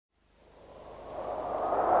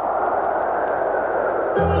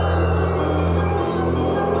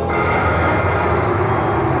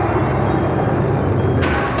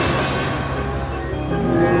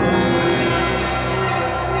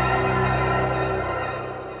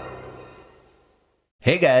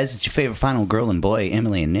Hey guys, it's your favorite final girl and boy,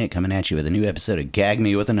 Emily and Nick, coming at you with a new episode of Gag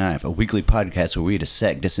Me With a Knife, a weekly podcast where we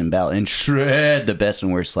dissect, disembowel, and shred the best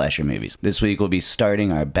and worst slasher movies. This week we'll be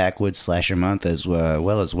starting our Backwoods Slasher Month as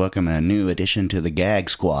well as welcome a new addition to the Gag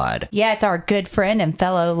Squad. Yeah, it's our good friend and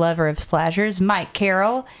fellow lover of slashers, Mike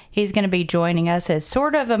Carroll. He's going to be joining us as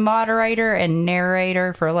sort of a moderator and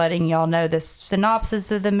narrator for letting y'all know the synopsis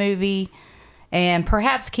of the movie, and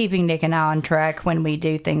perhaps keeping Nick and I on track when we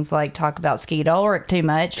do things like talk about Skeet Ulrich too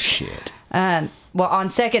much. Shit. Well, on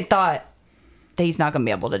second thought, he's not going to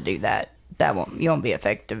be able to do that. You won't be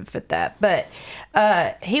effective at that. But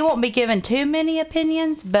he won't be giving too many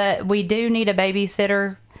opinions, but we do need a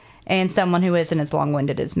babysitter and someone who isn't as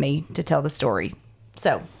long-winded as me to tell the story.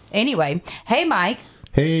 So, anyway, hey, Mike.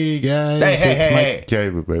 Hey, guys. Hey.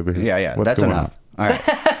 Mike. Baby. Yeah, What's that's going enough. All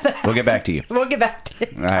right. We'll get back to you. We'll get back to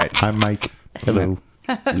it. All right. I'm Mike. Hello.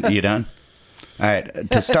 You done? All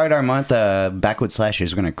right. To start our month, Backwoods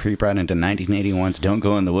Slashers, we're going to creep right into 1981's Don't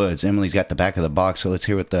Go in the Woods. Emily's got the back of the box, so let's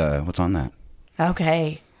hear what's on that.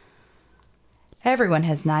 Okay. Everyone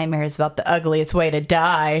has nightmares about the ugliest way to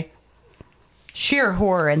die. Sheer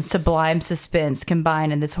horror and sublime suspense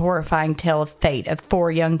combine in this horrifying tale of fate of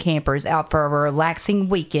four young campers out for a relaxing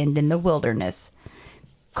weekend in the wilderness.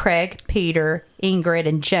 Craig, Peter, Ingrid,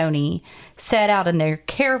 and Joni set out on their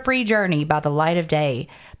carefree journey by the light of day,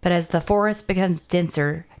 but as the forest becomes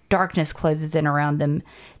denser, darkness closes in around them.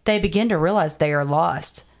 They begin to realize they are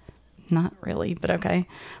lost. Not really, but okay.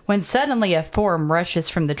 When suddenly a form rushes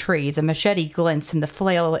from the trees, a machete glints in the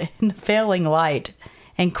failing light,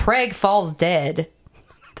 and Craig falls dead.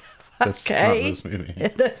 That's Okay. not this movie.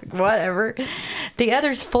 Whatever. The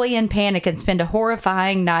others flee in panic and spend a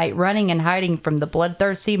horrifying night running and hiding from the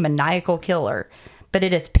bloodthirsty, maniacal killer. But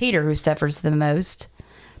it is Peter who suffers the most.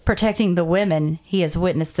 Protecting the women, he has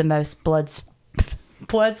witnessed the most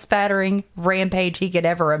blood-spattering rampage he could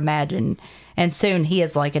ever imagine. And soon he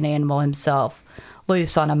is like an animal himself,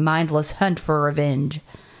 loose on a mindless hunt for revenge.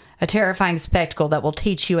 A terrifying spectacle that will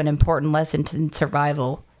teach you an important lesson in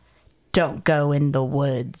survival. Don't go in the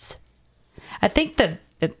woods. I think the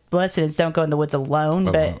lesson is don't go in the woods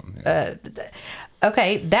alone, but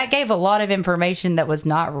okay, that gave a lot of information that was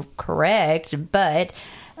not correct. But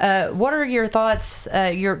what are your thoughts?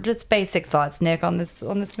 Your just basic thoughts, Nick, on this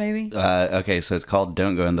movie? Okay, so it's called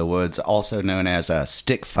Don't Go in the Woods, also known as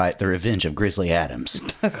Stick Fight: The Revenge of Grizzly Adams.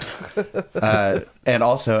 And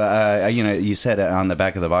also, you said on the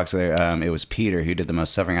back of the box there, it was Peter who did the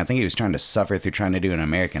most suffering. I think he was trying to suffer through trying to do an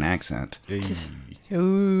American accent.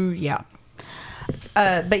 Ooh, yeah.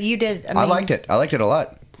 But you did. I liked it. I liked it a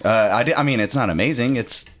lot. I mean, it's not amazing.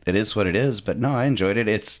 It is what it is. But no, I enjoyed it.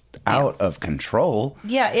 It's out of control.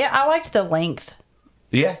 Yeah, I liked the length.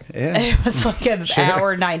 Yeah. It was like an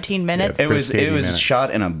hour, 19 minutes. It was minutes.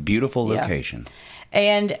 shot in a beautiful location.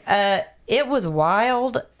 And it was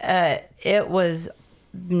wild. It was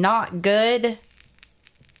not good,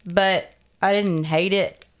 but I didn't hate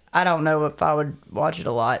it. I don't know if I would watch it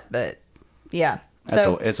a lot, but yeah.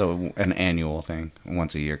 It's an annual thing,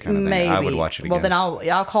 once a year kind of thing. Maybe. I would watch it again. Well, then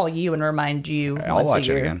I'll call you and remind you I'll once watch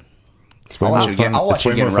a it year. again. I'll watch it again. I'll watch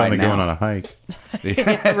it again right than now. going on a hike.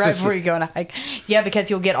 Right before you go on a hike. Yeah, because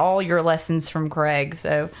you'll get all your lessons from Craig.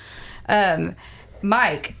 So,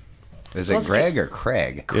 Mike. Is it Greg or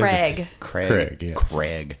Craig? Craig. Craig, yeah.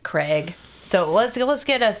 Craig. So let's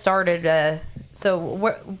get us started.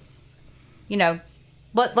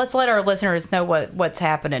 Let's let our listeners know what's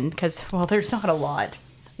happening, because there's not a lot.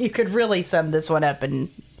 You could really sum this one up in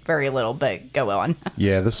very little, but go on.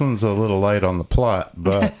 Yeah, this one's a little light on the plot,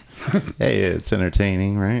 but hey, it's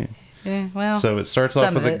entertaining, right? Yeah, well. So it starts off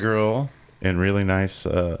some with of a it. girl in really nice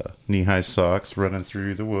knee-high socks running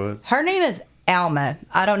through the woods. Her name is Alma.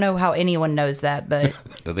 I don't know how anyone knows that, but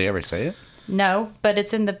Did they ever say it? no, but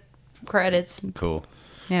it's in the credits. Cool.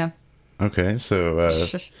 Yeah. Okay, so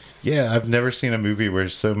yeah, I've never seen a movie where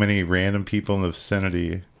so many random people in the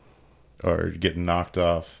vicinity are getting knocked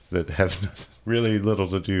off that have really little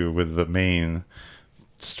to do with the main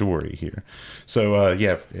story here. So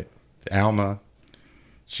yeah, Alma,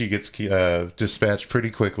 she gets dispatched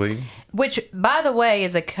pretty quickly. Which, by the way,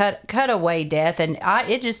 is a cutaway death, and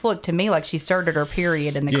it just looked to me like she started her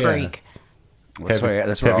period in the creek. That's where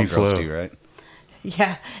all heavy girls flow. do, right?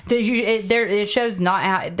 Yeah, it shows not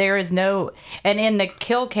how there is no, and in the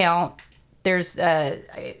kill count, there's I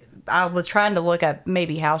was trying to look up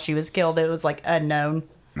maybe how she was killed. It was like unknown.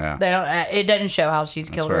 Yeah. They don't. It doesn't show how she's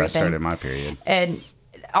That's killed or where I anything. started my period. And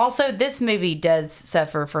also, this movie does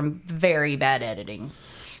suffer from very bad editing.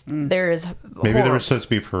 There is Maybe there was supposed to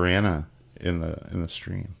be piranha in the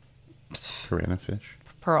stream. Piranha fish.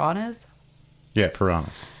 piranhas. Yeah,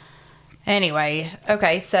 piranhas. Anyway,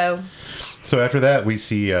 okay, so So after that, we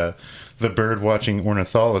see the bird-watching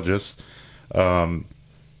ornithologist.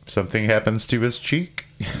 Something happens to his cheek.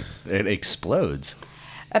 It explodes.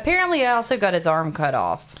 apparently I also got his arm cut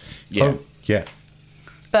off. Yeah. Oh, yeah.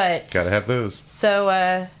 But Gotta have those.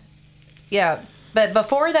 so, yeah. But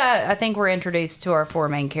before that, I think we're introduced to our four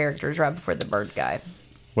main characters right before the bird guy.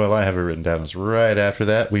 Well, I have it written down as right after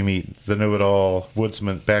that, we meet the know-it-all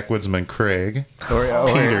backwoodsman Craig.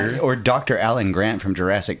 Or Dr. Alan Grant from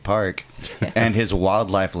Jurassic Park and his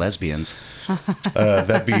wildlife lesbians.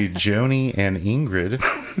 That'd be Joni and Ingrid.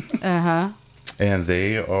 Uh-huh. And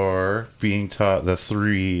they are being taught the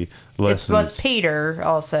 3 It lessons. was Peter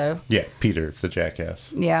also. Yeah, Peter, the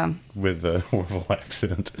jackass, Yeah. with the horrible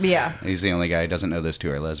accent. Yeah. He's the only guy who doesn't know those 2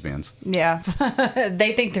 are lesbians. Yeah.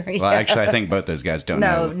 They think they're... Well, actually, I think both those guys don't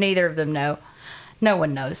No, know. neither of them know. No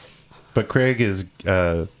one knows. But Craig is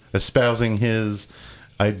espousing his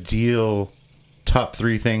ideal top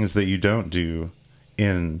 3 things that you don't do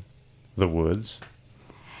in the woods.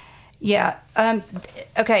 Yeah.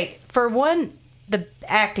 Okay. For one, the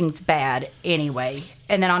acting's bad anyway.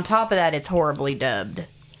 And then on top of that, it's horribly dubbed.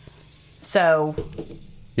 So,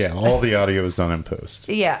 Yeah, all the audio is done in post.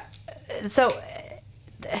 yeah. So,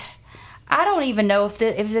 I don't even know if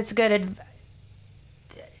it's good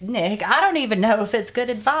Nick, I don't even know if it's good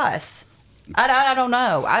advice. I don't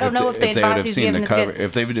know. I don't know if the they would advice have he's seen giving the is cover, good.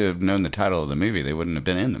 if they would have known the title of the movie, they wouldn't have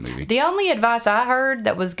been in the movie. The only advice I heard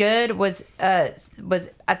that was good was I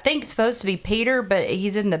think it's supposed to be Peter, but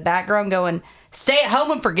he's in the background going, "Stay at home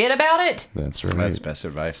and forget about it." That's right. That's best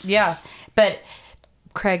advice. Yeah, but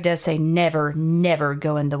Craig does say never, never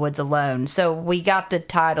go in the woods alone. So we got the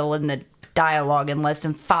title and the dialogue in less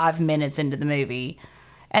than 5 minutes into the movie,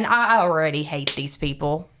 and I already hate these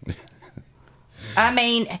people. I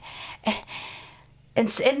mean, and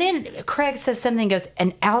then Craig says something, goes,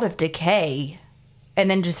 "and out of decay," and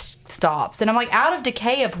then just stops. And I'm like, out of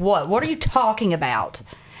decay of what? What are you talking about?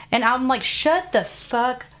 And I'm like, shut the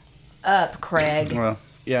fuck up, Craig. Well,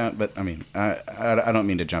 yeah, but I mean, I don't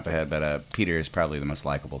mean to jump ahead, but Peter is probably the most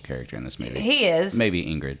likable character in this movie. He is. Maybe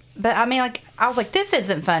Ingrid. But I mean, like, I was like, this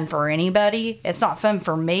isn't fun for anybody. It's not fun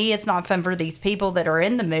for me. It's not fun for these people that are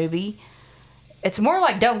in the movie. It's more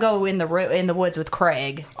like don't go in the woods with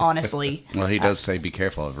Craig, honestly. Well, he does say be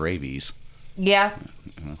careful of rabies. Yeah.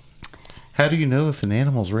 How do you know if an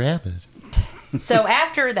animal's rabid? So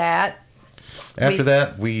after that, After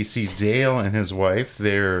that, we see Dale and his wife.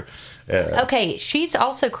 They're okay, she's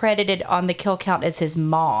also credited on the kill count as his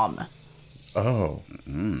mom.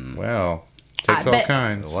 well, takes all bet-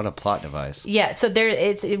 kinds. What a plot device. Yeah, so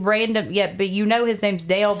it's random. Yeah, but you know his name's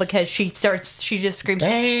Dale because she just screams,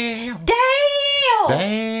 Dale, Dale!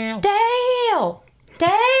 Dale. Dale!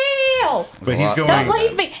 Dale! But he's going. Don't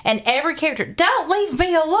leave me. And every character, don't leave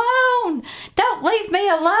me alone. Don't leave me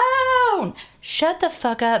alone. Shut the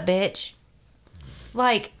fuck up, bitch.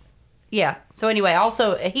 Like, yeah. So anyway,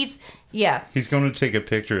 also he's going to take a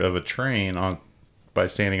picture of a train by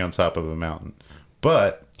standing on top of a mountain.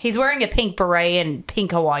 But he's wearing a pink beret and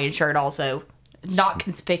pink Hawaiian shirt. Also, not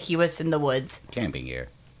conspicuous in the woods. Camping gear.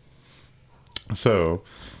 so,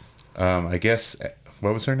 I guess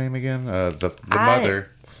what was her name again? The mother.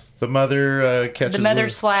 The mother catches The mother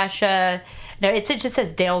Liz. slash no, it just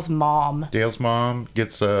says Dale's mom. Dale's mom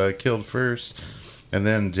gets killed first, and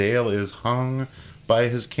then Dale is hung by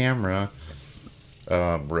his camera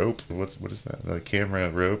rope. What is that? A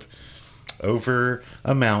camera rope over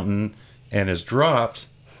a mountain, and is dropped,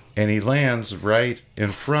 and he lands right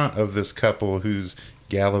in front of this couple who's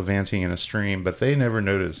gallivanting in a stream, but they never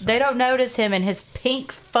notice. They don't notice him in his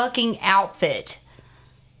pink fucking outfit.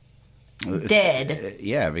 Dead.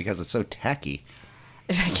 Yeah, because it's so tacky.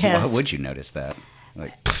 I guess. Why would you notice that?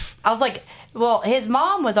 Like, pff, I was like, well, his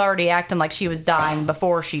mom was already acting like she was dying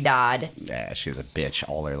before she died, yeah, she was a bitch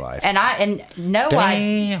all her life. and no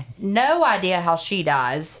Damn. idea how she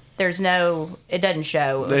dies. There's no, it doesn't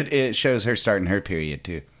show. It shows her starting her period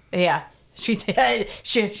too. Yeah,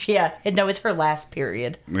 no, it's her last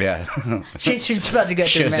period. Yeah, She's about to go through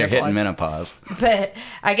shows her hitting menopause. menopause. But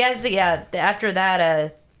I guess after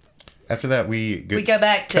that, After that, we go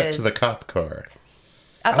back cut to- to the cop car.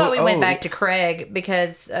 I thought we went oh. back to Craig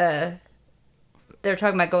because they were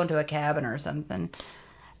talking about going to a cabin or something.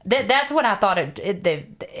 That's when I thought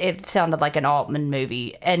it sounded like an Altman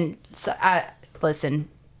movie. And so listen,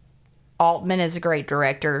 Altman is a great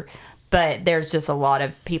director, but there's just a lot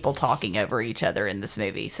of people talking over each other in this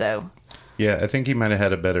movie. So Yeah, I think he might have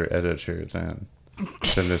had a better editor than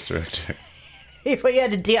this director. If we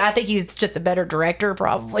had to deal, I think he's just a better director,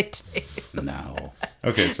 probably too. No.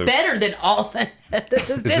 Okay, so Better than Altman.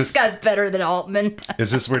 this guy's better than Altman. is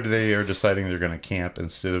this where they are deciding they're going to camp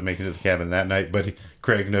instead of making it to the cabin that night? But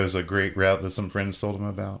Craig knows a great route that some friends told him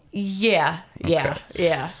about. Yeah.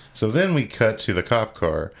 So then we cut to the cop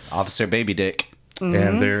car, Officer Baby Dick.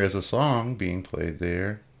 and there is a song being played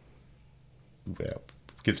there. Well,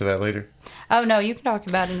 get to that later. Oh no, you can talk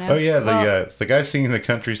about it now. Oh yeah, Well, the guy singing the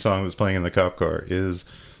country song that's playing in the cop car is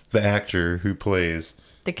the actor who plays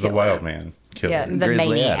The the killer. wild man killer. Yeah, the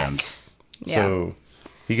Grizzly maniac. Adams. Yeah. So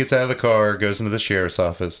he gets out of the car, goes into the sheriff's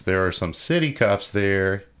office. There are some city cops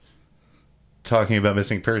there talking about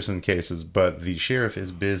missing person cases, but the sheriff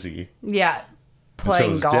is busy. Yeah.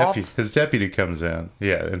 Playing his golf. his deputy comes in,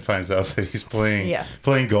 and finds out that he's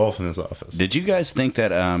playing golf in his office. Did you guys think that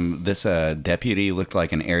this deputy looked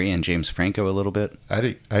like an Arian James Franco a little bit? I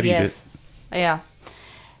did. Yes. Yeah.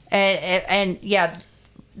 And yeah,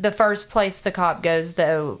 the first place the cop goes,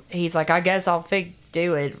 though, he's like, I guess I'll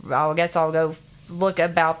do it. I guess I'll go look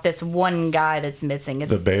about this one guy that's missing.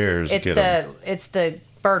 It's The bears It's get the him. it's the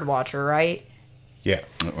bird watcher, right? Yeah,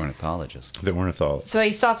 An ornithologist. the ornithologist. So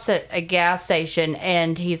he stops at a gas station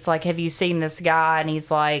and he's like, have you seen this guy? And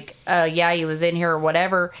he's like, yeah, he was in here or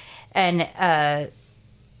whatever. And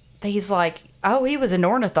he's like, oh, he was an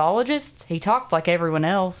ornithologist? He talked like everyone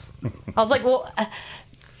else. I was like, well,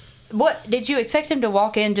 what? Did you expect him to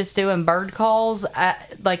walk in just doing bird calls?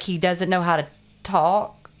 Like he doesn't know how to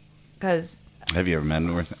talk? Because... Have you ever met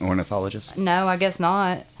an ornithologist? No, I guess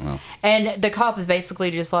not. Well. And the cop is basically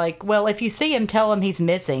just like, well, if you see him, tell him he's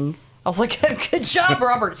missing. I was like, good job,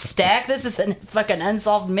 Robert Stack. This is a fucking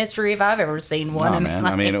unsolved mystery if I've ever seen one. No, man.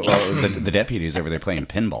 I mean, well, the deputy's over there playing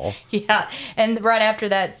pinball. Yeah. And right after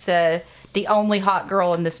that, the only hot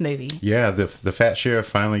girl in this movie. Yeah, the fat sheriff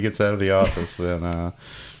finally gets out of the office and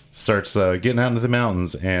starts getting out into the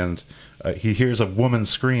mountains, and he hears a woman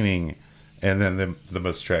screaming, and then the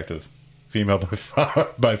most attractive female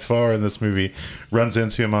by far in this movie runs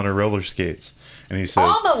into him on her roller skates, and he says,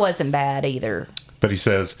 Alma wasn't bad either. but he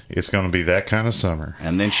says, it's going to be that kind of summer.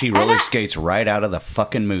 And then she roller skates right out of the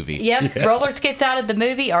fucking movie. Yep, roller skates out of the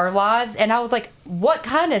movie Our Lives, and I was like, what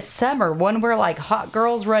kind of summer? One where like hot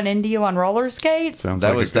girls run into you on roller skates? Sounds That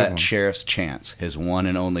like was a good that one. sheriff's chance, his one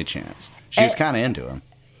and only chance. She was kind of into him.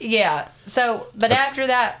 Yeah. So, but after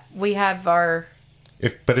that, we have our...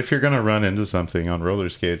 If you're going to run into something on roller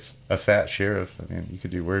skates, a fat sheriff, I mean, you could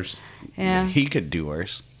do worse. Yeah. He could do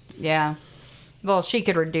worse. Yeah. Well, she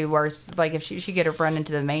could do worse. Like if she could have run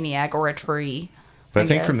into the maniac or a tree. But I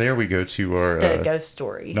think guess. from there we go to our The ghost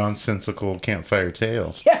story. nonsensical campfire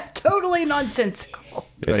tale. Yeah, totally nonsensical. Oh,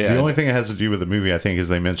 yeah. The only thing it has to do with the movie, I think, is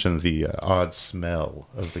they mention the odd smell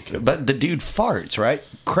of the killer. But the dude farts, right?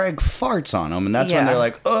 Craig farts on him, and that's when Yeah. they're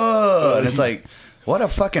like, oh, and it's like, what a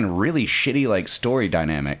fucking really shitty, like, story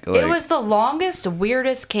dynamic. Like, It was the longest,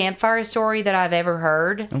 weirdest campfire story that I've ever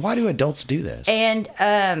heard. and why do adults do this? And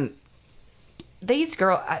these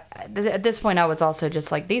girls, at this point, I was also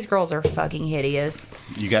just like, these girls are fucking hideous.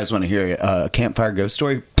 You guys want to hear a campfire ghost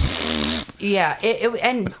story? Yeah,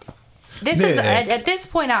 and this is at this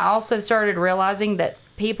point I also started realizing that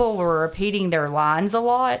people were repeating their lines a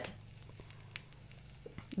lot.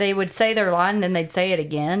 They would say their line, then they'd say it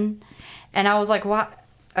again, and I was like, "What?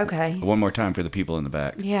 Okay, One more time for the people in the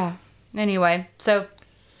back. yeah." Anyway, so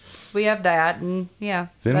we have that, and yeah.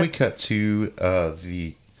 Then we that's- cut to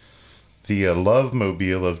the love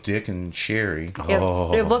mobile of Dick and Sherry.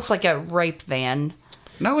 It looks like a rape van.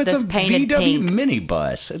 No, it's That's a painted VW pink.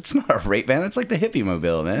 minibus. It's not a rape van. It's like the hippie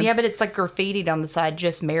mobile, man. Yeah, but it's like graffitied on the side,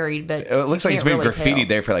 just married. But It looks like it's been can't really graffitied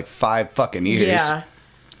there for like 5 fucking years. Yeah.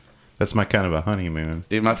 That's my kind of a honeymoon.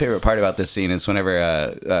 Dude, my favorite part about this scene is whenever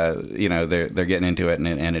they're getting into it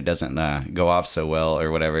and it doesn't go off so well or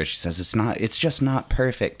whatever. She says it's just not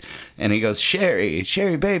perfect, and he goes, Sherry,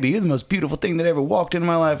 baby, you're the most beautiful thing that ever walked into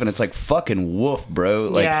my life, and it's like fucking woof, bro.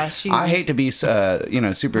 Like, Yeah, I hate to be super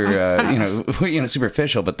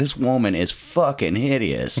superficial, but this woman is fucking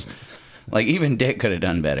hideous. Like even Dick could have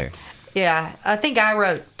done better. Yeah, I think I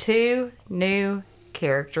wrote 2 new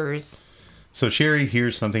characters. So Sherry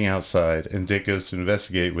hears something outside, and Dick goes to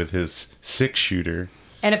investigate with his 6-shooter.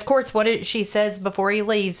 And of course, she says before he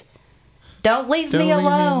leaves, don't leave Don't me leave me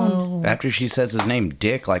alone. After she says his name,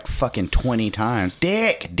 Dick, like fucking 20 times.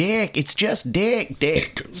 Dick, it's just Dick.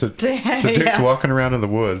 So Dick's walking around in the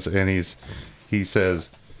woods, and he says,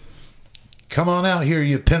 "Come on out here,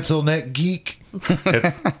 you pencil neck geek."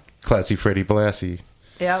 It's classy Freddie Blassie.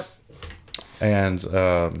 Yep. And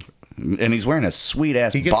And he's wearing a sweet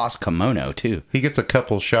ass He get- boss kimono too. he gets a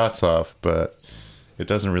couple shots off, but it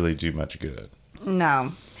doesn't really do much good.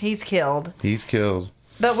 No, he's killed. He's killed.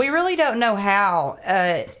 But we really don't know how.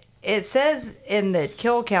 It says in the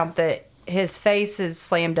kill count that his face is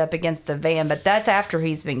slammed up against the van, but that's after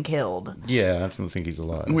he's been killed. Yeah, I don't think he's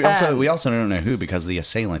alive. We also don't know who because the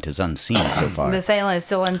assailant is unseen so far. The assailant is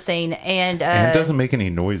still unseen, and And it doesn't make any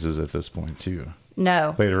noises at this point, too.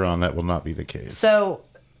 no. Later on, that will not be the case. So,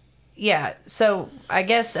 yeah. So I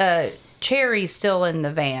guess Cherry's still in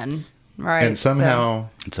the van, right? And somehow,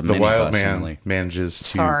 It's a the wild minibus, man Emily. manages to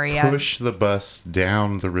Sorry, I- push the bus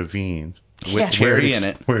down the ravine. Yeah. With Cherry in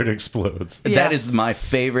it. Where it explodes. Yeah. That is my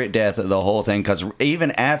favorite death of the whole thing because even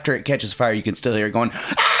after it catches fire, you can still hear it going,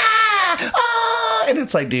 ah! Ah! And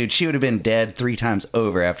it's like, dude, she would have been dead 3 times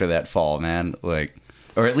over after that fall, man. Like,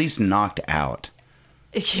 or at least knocked out.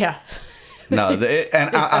 Yeah. No,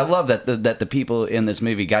 and I love that the people in this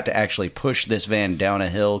movie got to actually push this van down a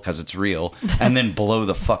hill because it's real, and then blow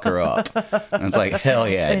the fucker up. And it's like, hell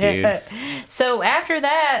yeah, dude. So after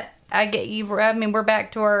that, we're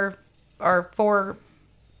back to our 4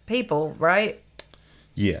 people, right?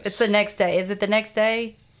 Yes. It's the next day. Is it the next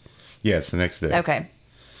day? Yeah, it's the next day. Okay.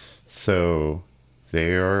 So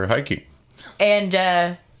they are hiking. And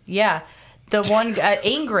yeah, the one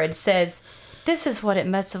Ingrid says, "This is what it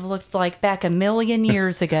must have looked like back 1,000,000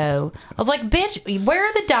 years ago." I was like, "Bitch, where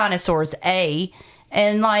are the dinosaurs?"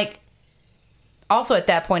 And like, also at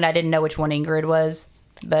that point, I didn't know which one Ingrid was,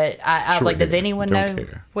 but I was like, "Does anyone Don't know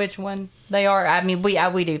care. which one they are?" I mean,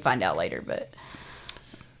 we do find out later, but.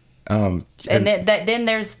 And then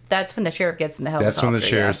that's when the sheriff gets in the helicopter. that's when the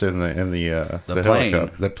sheriff's yeah. in the plane.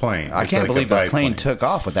 helicopter. The plane. I It's can't like a believe the biplane. plane took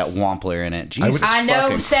off with that Wampler in it. Jesus I know.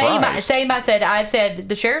 fucking Same. Christ. Same. I said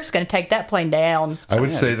the sheriff's going to take that plane down. I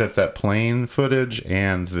would say that plane footage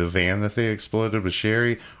and the van that they exploded with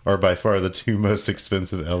Sherry are by far the 2 most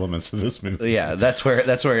expensive elements of this movie. Yeah, that's where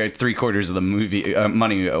 3/4 of the movie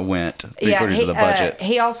money went. 3/4 of the budget.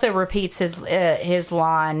 He also repeats his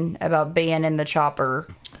line about being in the chopper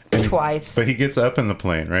twice. But he gets up in the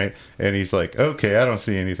plane, right? And he's like, "Okay, I don't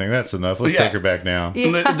see anything. That's enough. Let's Yeah. take her back down."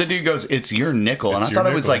 And the dude goes, "It's your nickel," and I It's thought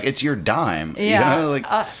your it was nickel. like, "It's your dime." Yeah. You know, like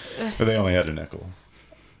But they only had a nickel.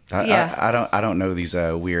 Yeah. I don't know these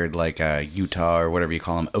weird like Utah or whatever you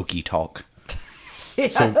call them Okie talk.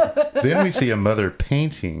 So then we see a mother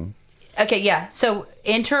painting. Okay, yeah. So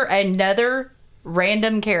enter another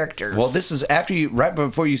random character. Well, this is right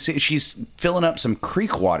before you see she's filling up some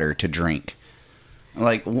creek water to drink.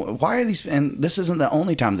 Like, why are these? And this isn't the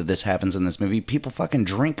only time that this happens in this movie. People fucking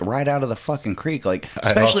drink right out of the fucking creek. Like,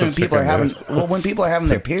 especially also when people took are a having note. when people are having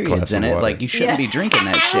their Glass periods of in it. water. Like, you shouldn't be drinking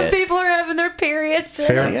that shit. People are having their periods.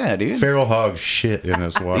 Yeah, dude. Feral hog shit in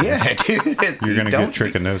this water. Yeah, dude. You're gonna Don't-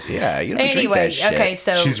 get trichinosis. Yeah, you don't Anyway, drink that shit. okay,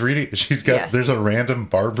 so She's reading. She's got. Yeah. There's a random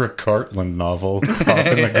Barbara Cartland novel off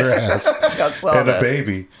in the grass, I saw and that. a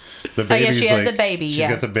baby. The yeah, baby's she has like, the baby, She's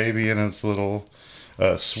yeah. got the baby in its little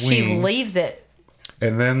she swing. leaves it.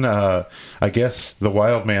 And then I guess the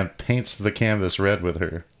wild man paints the canvas red with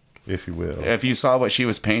her, if you will. If you saw what she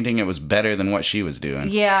was painting, it was better than what she was doing.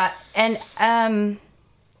 Yeah, and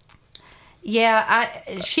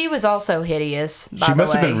she was also hideous. By She the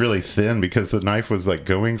must way. have been really thin because the knife was like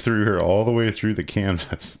going through her all the way through the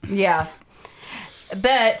canvas. Yeah,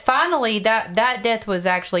 but finally, that death was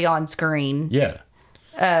actually on screen. Yeah.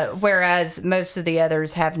 Whereas most of the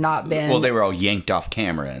others have not been. Well, they were all yanked off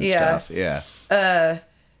camera and Yeah. stuff. Yeah.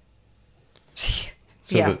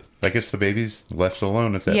 So Yeah. I guess the baby's left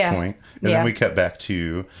alone at that Yeah. point. And Yeah. then we cut back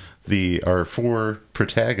to our 4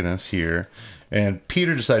 protagonists here. And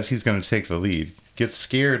Peter decides he's going to take the lead. Gets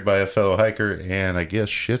scared by a fellow hiker and I guess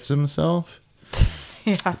shits himself.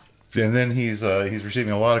 Yeah. And then he's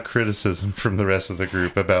receiving a lot of criticism from the rest of the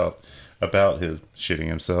group about his shitting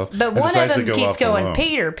himself. But And one of decides to them go keeps off going, alone.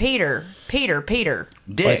 Peter.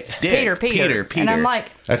 Dick, Peter. And I'm like,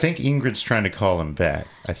 I think Ingrid's trying to call him back.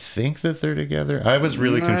 I think that they're together. I was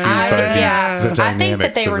really confused by yeah. the I dynamics think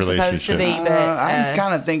that they of were supposed to be, relationships. but I'm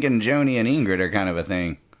kind of thinking Joni and Ingrid are kind of a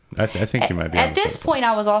thing. I think you might be at onto this something. point,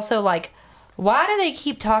 I was also like, why do they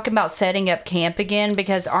keep talking about setting up camp again?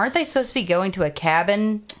 Because aren't they supposed to be going to a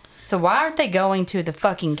cabin? So why aren't they going to the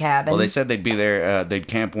fucking cabin? Well, they said they'd be there. They'd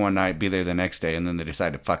camp one night, be there the next day, and then they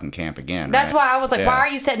decided to fucking camp again. That's right? why I was like, Yeah. why are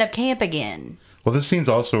you setting up camp again? Well, this scene's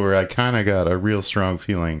also where I kind of got a real strong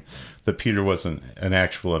feeling that Peter wasn't an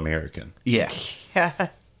actual American. Yeah.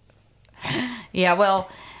 Yeah, well,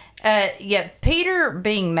 Peter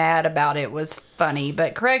being mad about it was funny,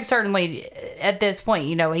 but Craig certainly, at this point,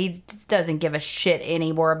 he doesn't give a shit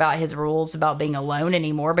anymore about his rules about being alone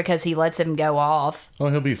anymore because he lets him go off. Oh,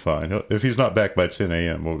 he'll be fine. If he's not back by 10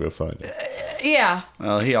 a.m., we'll go find him. Yeah.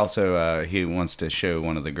 Well, he also he wants to show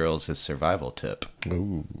one of the girls his survival tip.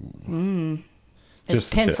 Ooh. It's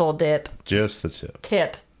Just the tip. pencil dip. Just the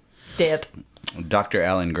tip. Dip. Dr.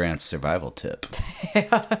 Alan Grant's survival tip.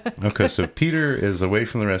 Okay, so Peter is away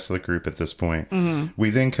from the rest of the group at this point. We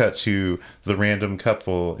then cut to the random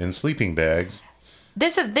couple in sleeping bags.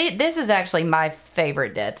 This is actually my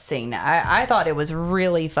favorite death scene. I thought it was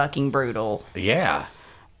really fucking brutal. Yeah.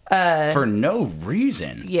 For no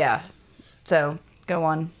reason. Yeah. So go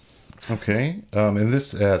on. Okay, and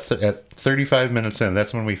this at 35 minutes in,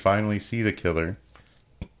 that's when we finally see the killer.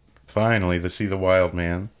 Finally, to see the wild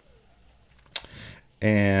man.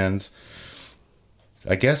 And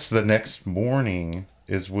I guess the next morning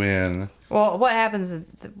is when... Well, what happens?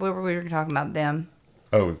 We were talking about them.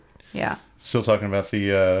 Oh, Yeah. still talking about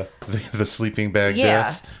the sleeping bag Yeah.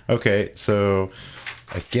 deaths? Okay, so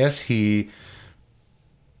I guess he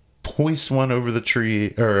hoists one over the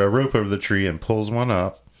tree, or a rope over the tree, and pulls one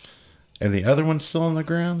up. And the other one's still on the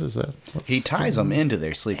ground? Is that... He ties them into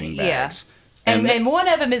their sleeping bags. And one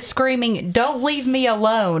of them is screaming, "Don't leave me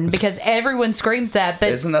alone," because everyone screams that. But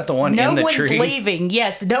Isn't that the one no in the one's tree? leaving.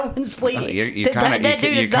 Yes, no one's leaving. You're kinda- that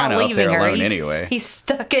dude you're is not kinda up leaving there her. alone anyway. He's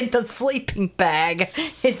stuck in the sleeping bag.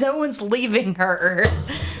 No one's leaving her.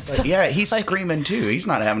 So Yeah, it's he's like- screaming too. He's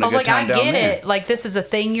not having I a was good like, I time down get there. it. Like, this is a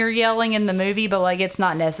thing you're yelling in the movie, but like, it's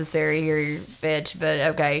not necessary here, you bitch. But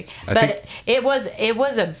okay, I but think- it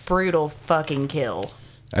was a brutal fucking kill.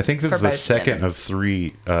 I think this For is the both of them. second of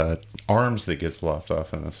 3 arms that gets lopped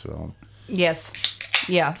off in this film. Yes,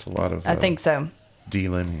 yeah, It's a lot of I think so.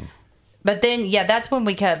 delimbing. But then, yeah, that's when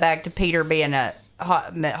we cut back to Peter being a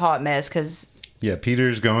hot mess because Yeah,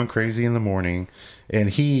 Peter's going crazy in the morning, and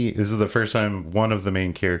this is the first time one of the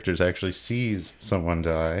main characters actually sees someone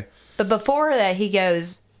die. but before that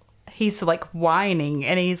he's like whining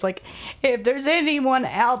and he's like, if there's anyone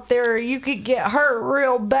out there, you could get hurt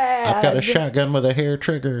real bad. I've got a shotgun with a hair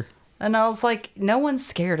trigger. And I was like, no one's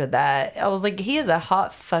scared of that. I was like, he is a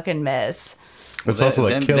hot fucking mess. It's Then- also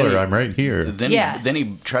like, then killer, he- I'm right here. Then, Yeah. then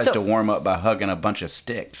he tries So- to warm up by hugging a bunch of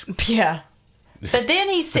sticks. Yeah. But then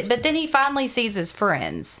he finally sees his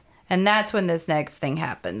friends. And that's when this next thing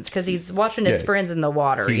happens because he's watching his Yeah. friends in the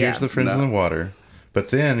water. He hears the friends No. in the water, but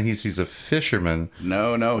then he sees a fisherman.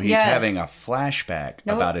 No, he's Yeah. having a flashback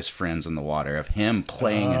No. about his friends in the water, of him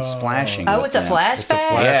playing and splashing. Oh, with it's a them. flashback? It's a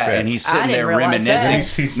flashback. Yeah, and he's I sitting didn't there realize reminiscing. that. He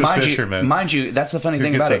sees the mind fisherman. mind you, that's the funny Who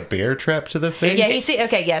thing gets about a it. bear trap to the face? Yeah,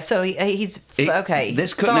 okay, yeah, so he's okay.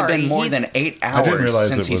 This couldn't have been Sorry, more he's- than 8 I didn't hours realize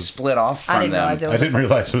since it he was- split off I from didn't them. realize it was I didn't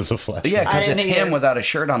realize it was a flashback. Yeah, because didn't it's either. him without a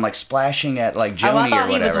shirt on, like splashing at like Joni Oh, I thought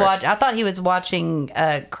or whatever. I thought he was watching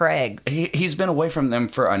Craig. He's been away from them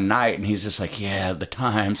for a night, and he's just like, yeah, the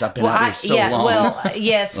times I've been out here so yeah, long. well,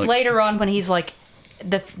 yes. Like- later on, when he's like,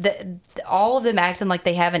 all of them acting like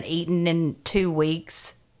they haven't eaten in 2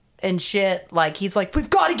 weeks and shit. Like he's like, we've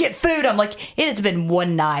got to get food. I'm like, it has been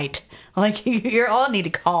one night. Like you're all need to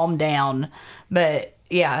calm down. But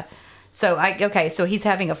yeah, so so he's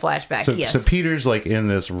having a flashback. So, yes. so Peter's like in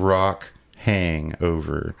this rock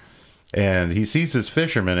hangover, and he sees this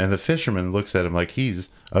fisherman, and the fisherman looks at him like he's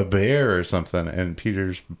a bear or something, and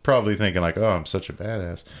Peter's probably thinking like, "Oh, I'm such a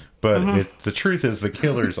badass." But the truth is, the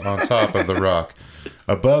killer's on top of the rock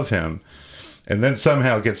above him, and then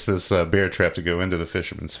somehow gets this bear trap to go into the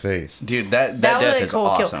fisherman's face. Dude, that that death was a is cool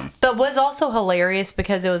awesome. kill. But was also hilarious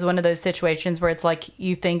because it was one of those situations where it's like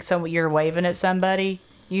you think you're waving at somebody.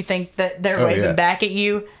 You think that they're Oh, waving yeah. back at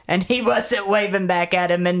you, and he wasn't waving back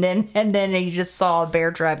at him, and then he just saw a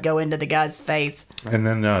bear trap go into the guy's face. And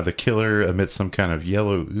then the killer emits some kind of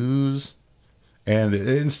yellow ooze,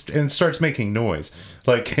 and starts making noise.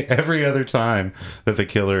 Like every other time that the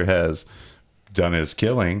killer has done his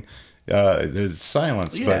killing, there's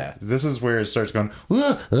silence. Yeah. But this is where it starts going.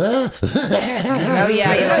 Oh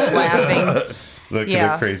yeah, he's like laughing.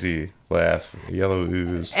 The crazy laugh, yellow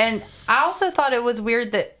ooze. And I also thought it was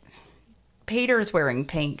weird that Peter's wearing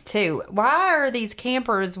pink too. Why are these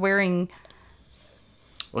campers wearing?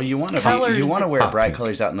 Well, you want to Colors- wear Hot bright pink.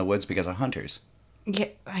 colors out in the woods because of hunters. Yeah.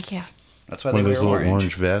 That's why One they of those wear little orange.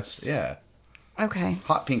 orange vests. Yeah, Okay.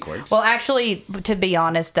 hot pink works. Well, actually, to be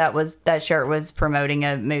honest, that shirt was promoting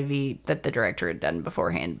a movie that the director had done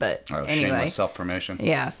beforehand. But oh, anyway, shameless self-promotion.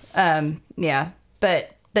 yeah, yeah.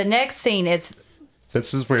 But the next scene is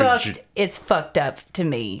This is where, it's fucked up to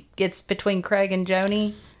me. It's between Craig and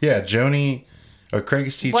Joni. yeah, Joni. Craig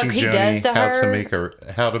is teaching What he Joni does to her?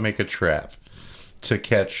 how to make a trap to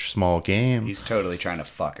catch small game. He's totally trying to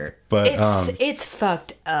fuck her. But It's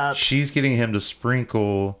fucked up. she's getting him to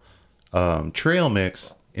sprinkle trail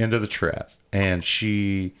mix into the trap, and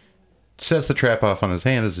she sets the trap off on his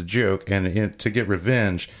hand as a joke. And to get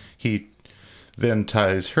revenge, he then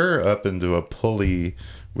ties her up into a pulley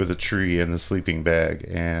with a tree in the sleeping bag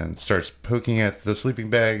and starts poking at the sleeping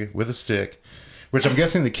bag with a stick, which I'm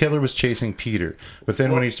guessing the killer was chasing Peter. But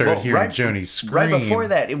then when he started hearing Joni scream... Right before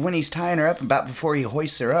that, when he's tying her up, about before he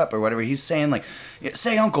hoists her up or whatever, he's saying like,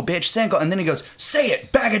 say uncle, bitch, say uncle. And then he goes, say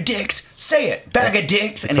it, bag of dicks, say it, bag of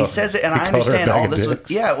dicks. And he says it, and I understand all this.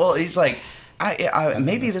 Yeah, well, he's like...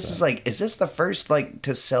 maybe this is like, is this the first like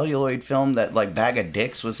to celluloid film that like Bag of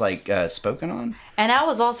Dicks was like spoken on? And I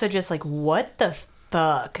was also just like, what the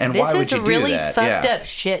fuck? And this why would is you do really that? fucked up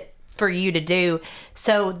shit for you to do.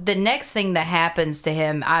 So the next thing that happens to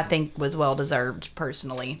him, I think, was well deserved.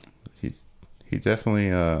 Personally, he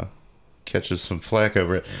definitely catches some flack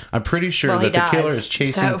over it. I'm pretty sure that the killer is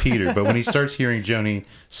chasing Peter, but when he starts hearing Joni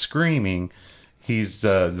screaming, he's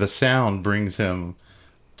the sound brings him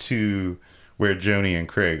to where Joni and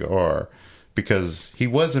Craig are, because he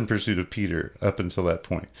was in pursuit of Peter up until that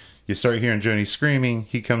point. You start hearing Joni screaming,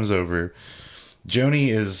 he comes over.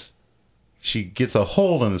 Joni she gets a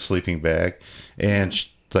hold in the sleeping bag, and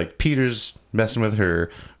like Peter's messing with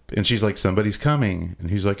her, and she's like, somebody's coming,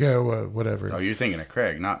 and he's like, yeah, whatever. Oh, you're thinking of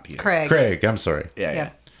Craig, not Peter. Craig, I'm sorry.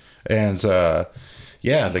 Yeah. And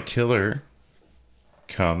the killer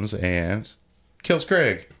comes and kills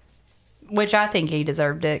Craig. which I think he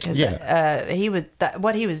deserved it because he was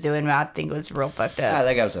what he was doing. I think was real fucked up.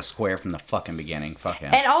 That guy was a square from the fucking beginning. Fuck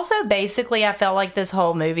him. And also, basically, I felt like this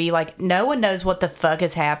whole movie, like no one knows what the fuck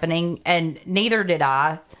is happening, and neither did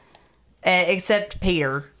I, except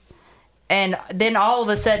Peter. And then all of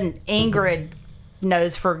a sudden, Ingrid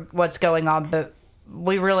knows for what's going on, but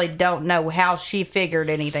we really don't know how she figured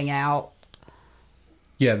anything out.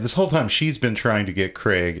 Yeah, this whole time she's been trying to get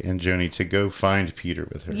Craig and Joni to go find Peter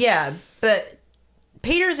with her. Yeah, but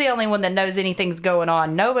Peter's the only one that knows anything's going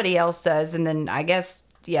on. Nobody else does. And then I guess,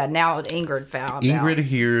 now Ingrid found out. Ingrid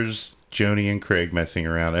hears Joni and Craig messing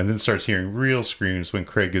around and then starts hearing real screams when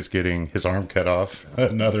Craig is getting his arm cut off,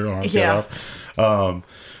 another arm cut off,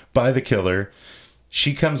 by the killer.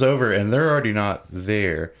 She comes over and they're already not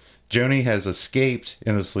there. Joni has escaped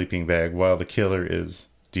in the sleeping bag while the killer is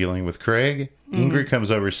dealing with Craig. Ingrid comes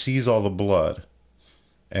over, sees all the blood,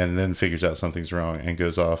 and then figures out something's wrong and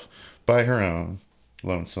goes off by her own,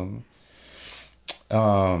 lonesome.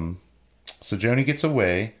 So Joni gets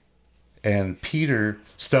away, and Peter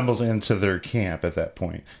stumbles into their camp at that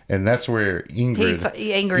point, and that's where Ingrid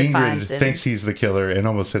finds him. Thinks he's the killer and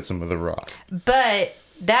almost hits him with a rock. But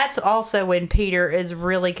that's also when Peter is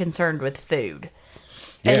really concerned with food.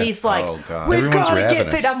 And he's like, we've got to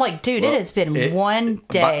get food. I'm like, dude, it has been one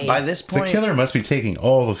day. By this point, the killer must be taking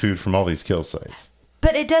all the food from all these kill sites.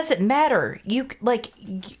 But it doesn't matter.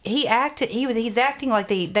 He's acting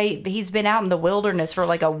like he's been out in the wilderness for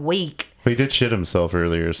like a week. But he did shit himself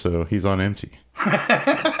earlier, so he's on empty.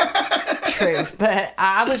 True. But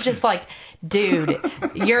I was just like, dude,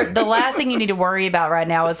 the last thing you need to worry about right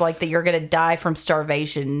now is like that you're going to die from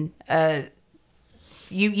starvation.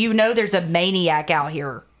 You know there's a maniac out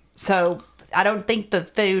here. So I don't think the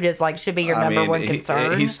food is should be your number one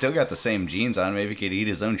concern. He's still got the same genes on. Maybe he could eat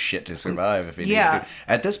his own shit to survive if he needs to.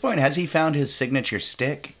 At this point, has he found his signature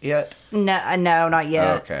stick yet? No, not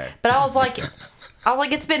yet. Okay. But I was like,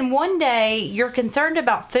 it's been one day. You're concerned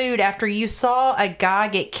about food after you saw a guy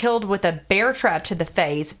get killed with a bear trap to the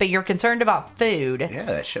face, but you're concerned about food. Yeah,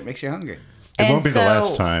 that shit makes you hungry. It won't be the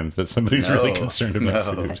last time that somebody's really concerned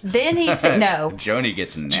about food. Then he said no. Joni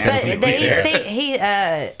gets nasty. But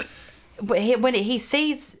when he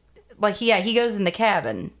sees, he goes in the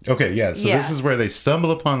cabin. Okay, so this is where they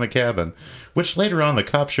stumble upon the cabin, which later on the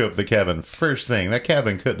cops show up at the cabin. First thing, that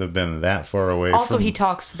cabin couldn't have been that far away. Also, he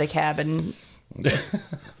talks to the cabin.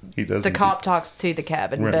 He does. The cop talks to the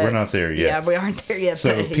cabin. We're not there yet. Yeah, we aren't there yet.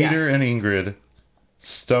 So Peter and Ingrid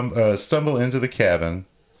stumble into the cabin,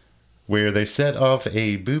 where they set off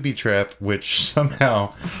a booby trap, which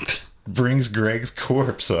somehow brings Greg's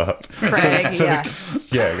corpse up. Craig, I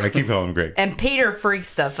keep calling him Greg. And Peter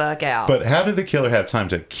freaks the fuck out. But how did the killer have time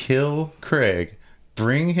to kill Craig,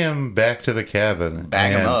 bring him back to the cabin,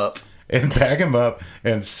 bag him up,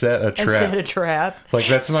 and set a trap?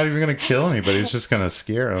 That's not even going to kill anybody. It's just going to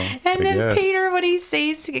scare him. And then Peter, when he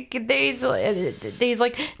sees, he's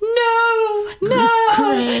like, no.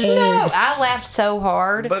 I laughed so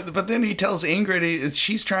hard. But then he tells Ingrid,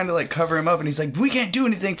 she's trying to cover him up, and he's like, we can't do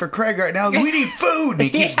anything for Craig right now. We need food. And he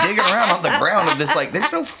keeps digging around on the ground of this,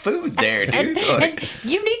 there's no food there, dude. And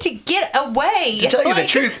you need to get away. To tell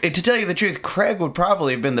you the truth, Craig would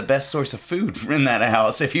probably have been the best source of food in that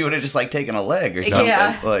house if he would have just taken a leg or something.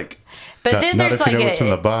 Yeah. But then not there's if you know what's in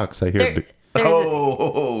the box. I hear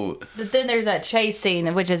But then there's that chase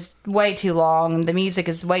scene, which is way too long. The music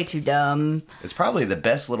is way too dumb. It's probably the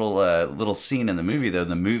best little scene in the movie, though.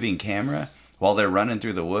 The moving camera while they're running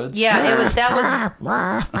through the woods. Yeah, that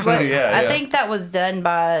was. Yeah. I think that was done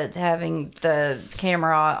by having the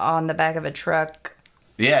camera on the back of a truck.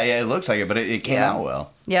 Yeah, it looks like it, but it came out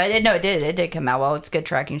well. Yeah, it did. It did come out well. It's a good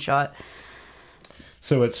tracking shot.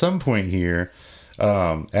 So at some point here,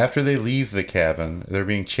 after they leave the cabin, they're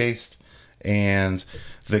being chased, and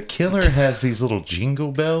the killer has these little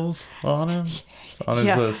jingle bells on him, on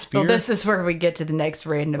his spear. Well, this is where we get to the next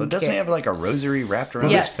random. Well, doesn't he have like a rosary wrapped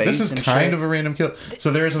around his face? This is and kind shit? of a random kill.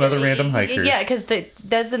 So there is another random hiker. Yeah, because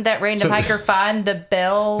doesn't that random hiker find the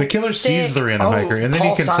bell? The killer sees the random hiker, and then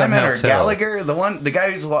Paul he can Simon somehow or tell. Gallagher, the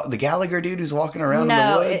guy the Gallagher dude who's walking around in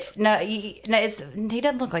the woods. He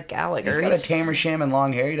doesn't look like Gallagher. He's got a tamer sham and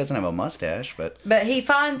long hair. He doesn't have a mustache, but he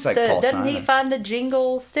finds like Paul doesn't he Simon. find the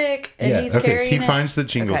jingle stick? And Yeah, he's okay. So carrying he it? finds the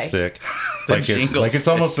jingle Okay. stick, The like jingle it's stick.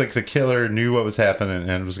 almost like the killer knew what was happening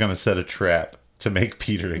and was going to set a trap to make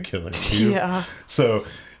Peter a killer too. Yeah. So,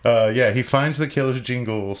 he finds the killer's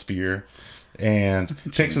jingle spear and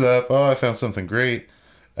picks it up. Oh, I found something great.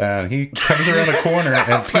 And he comes around a corner,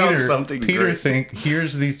 and found something Peter great.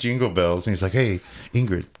 hears these jingle bells, and he's like, "Hey,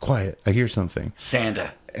 Ingrid, quiet! I hear something."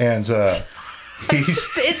 Santa. And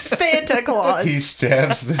It's Santa Claus. he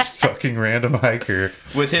stabs this fucking random hiker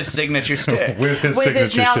With his signature stick. with his with signature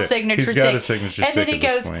his now stick. signature He's got stick. a signature and stick then he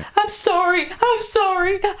at this goes, point. I'm sorry.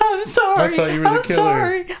 I thought you were the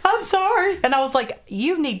killer. I'm sorry. And I was like,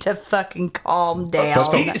 you need to fucking calm down.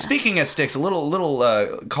 Speaking of sticks, a little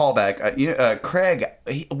callback. Craig,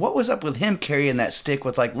 what was up with him carrying that stick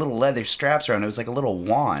with like little leather straps around it? It was like a little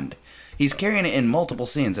wand. He's carrying it in multiple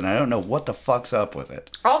scenes, and I don't know what the fuck's up with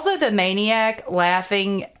it. Also, the maniac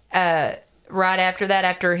laughing right after that,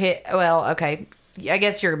 after hit. Well, okay. I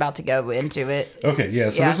guess you're about to go into it. Okay,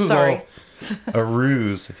 yeah. So Yeah, this was sorry. all a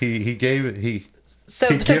ruse. He gifted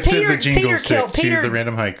Peter, the jingle stick killed, to Peter the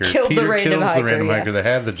random hiker. killed Peter the random kills hiker, the random yeah. hiker that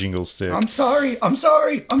had the jingle stick. I'm sorry.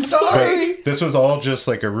 But this was all just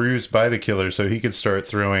like a ruse by the killer, so he could start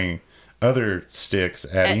throwing other sticks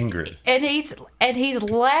at Ingrid. And he's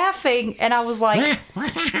laughing, and I was like,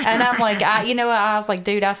 and I'm like, I was like,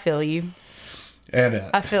 dude, I feel you. And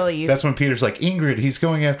I feel you. That's when Peter's like, Ingrid, he's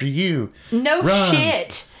going after you. No Run.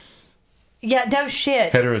 shit. Yeah, no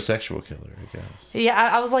shit. Heterosexual killer, I guess. Yeah,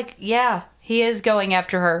 I was like, yeah, he is going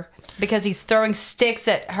after her because he's throwing sticks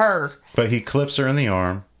at her. But he clips her in the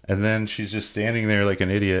arm, and then she's just standing there like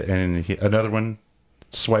an idiot, and another one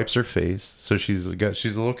swipes her face, so she's a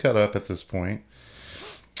little cut up at this point.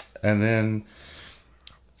 And then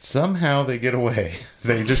somehow they get away.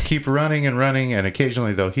 They just keep running and running, and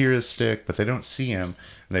occasionally they'll hear his stick, but they don't see him,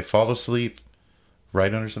 and they fall asleep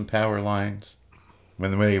right under some power lines.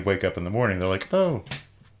 When they wake up in the morning, they're like, oh,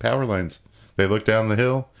 power lines. They look down the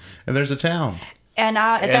hill, and there's a town. And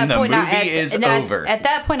at And that the point, movie is over. At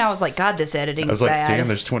that point, I was like, God, this editing's I was like, bad. damn,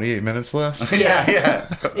 there's 28 minutes left. Yeah.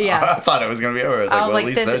 Yeah. I thought it was going to be over. I was like, well, at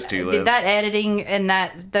least those two live. that editing and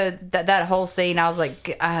that whole scene, I was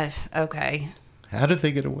like, okay. How did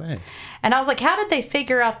they get away? And I was like, how did they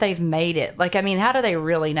figure out they've made it? Like, I mean, how do they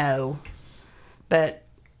really know? But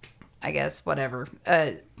I guess whatever.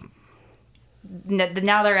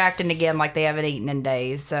 Now they're acting again like they haven't eaten in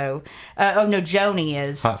days. So, Joni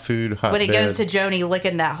is. Hot food, hot When it bed. goes to Joni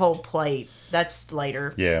licking that whole plate, that's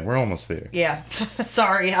later. Yeah, we're almost there. Yeah,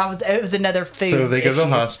 sorry, it was another food. So they go to the issue.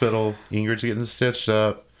 hospital. Ingrid's getting stitched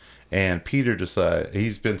up, and Peter decides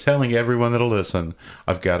he's been telling everyone that'll listen,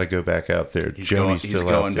 "I've got to go back out there." He's Joni's going still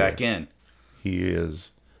out there. back in. He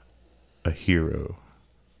is a hero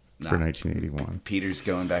for 1981. Peter's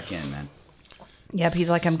going back in, man. Yep, he's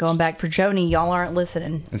like, I'm going back for Joni. Y'all aren't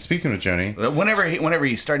listening. And speaking of Joni, Whenever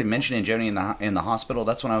he started mentioning Joni in the hospital,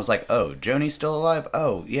 that's when I was like, oh, Joni's still alive.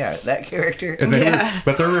 Oh yeah, that character. and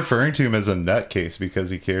but they're referring to him as a nutcase because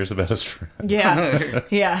he cares about his friend. Yeah,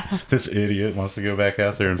 yeah. This idiot wants to go back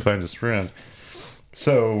out there and find his friend.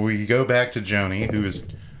 So we go back to Joni, who is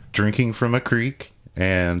drinking from a creek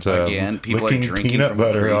and Again, people are licking drinking peanut from a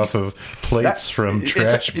butter creek. off of plates from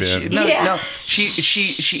trash bin.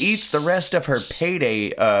 She eats the rest of her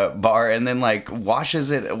payday bar and then like washes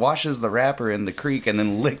the wrapper in the creek and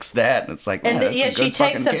then licks that, and it's like, man, that's a good she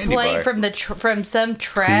takes a fucking candy plate bar. from from some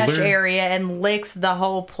trash Cooler? area and licks the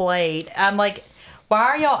whole plate. I'm like, why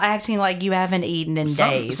are y'all acting like you haven't eaten in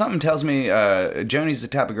days? Something tells me Joni's the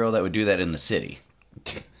type of girl that would do that in the city.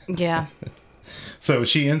 Yeah. So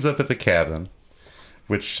she ends up at the cabin,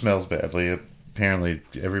 which smells badly. apparently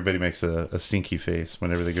everybody makes a stinky face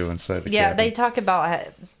whenever they go inside the Yeah, cabin. they talk about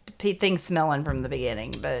things smelling from the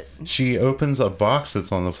beginning, but She opens a box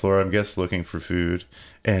that's on the floor, I'm guessing looking for food,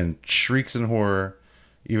 and shrieks in horror,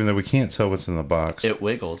 even though we can't tell what's in the box. It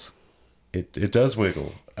wiggles. It does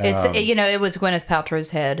wiggle. it's it was Gwyneth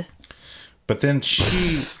Paltrow's head. But then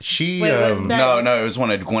she Wait, was that- No, it was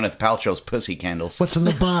one of Gwyneth Paltrow's pussy candles. what's in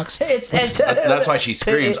the box? That's why she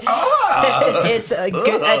screams. "Ah!" It's a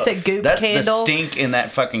goop That's candle. the stink in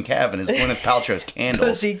that fucking cabin is Gwyneth Paltrow's candles.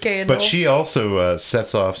 Pussy candle. But she also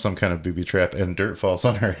sets off some kind of booby trap, and dirt falls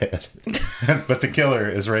on her head. But the killer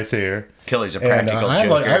is right there. Killer's a And practical I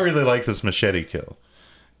joker. really like this machete kill.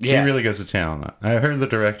 Yeah. He really goes to town. I heard the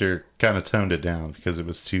director kind of toned it down because it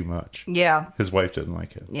was too much. Yeah. His wife didn't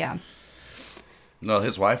like it. Yeah. No,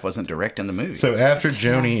 his wife wasn't directing the movie. So after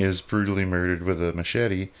Joni is brutally murdered with a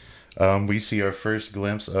machete, we see our first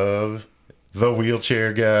glimpse of the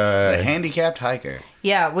wheelchair guy. the handicapped hiker.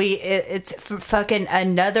 Yeah, it's fucking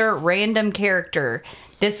another random character.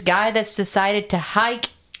 This guy that's decided to hike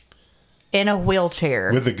in a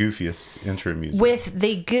wheelchair. With the goofiest intro music. With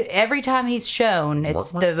the every time he's shown,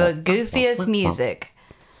 it's the goofiest music.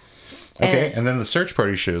 Okay, and then the search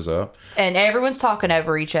party shows up, And everyone's talking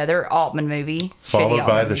over each other. Altman movie. Shitty followed by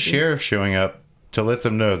Altman the movie. sheriff showing up to let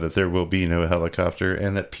them know that there will be no helicopter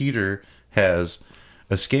and that Peter has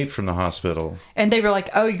escaped from the hospital. And they were like,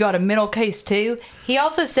 "Oh, you got a mental case too." He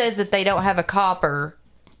also says that they don't have a copter,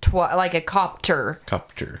 like a copter.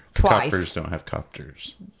 Copter. Twice. Coppers don't have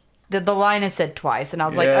copters. The line is said twice, and I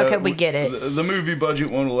was like, "Okay, we get it." The movie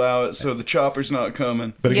budget won't allow it, so the chopper's not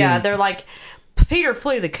coming. But Yeah, again, they're like, Peter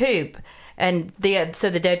flew the coop, and so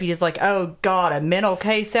the deputy's like, "Oh God, a mental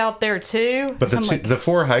case out there too." but I'm like, the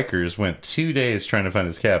four hikers went 2 days trying to find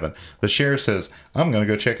this cabin. The sheriff says, I'm going to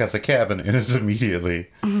go check out the cabin, and is immediately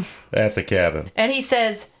at the cabin. and he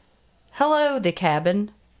says, "Hello, the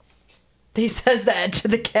cabin." He says that to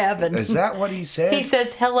the cabin. Is that what he said? He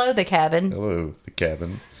says, "Hello, the cabin." Hello, the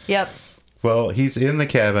cabin. Yep, Well, he's in the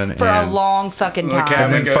cabin, for and a long fucking the time.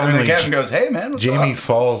 cabin, And then finally, the cabin goes, "Hey man, what's Jamie up?"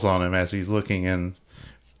 falls on him as he's looking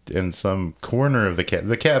in some corner of the cabin.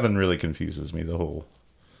 The cabin really confuses me, the whole...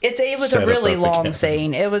 It was a setup really of the long cabin.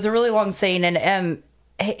 scene. It was a really long scene, and him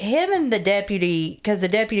and the deputy, because the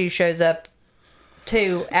deputy shows up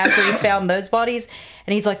too after he's found those bodies,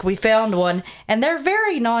 and he's like, "We found one," and they're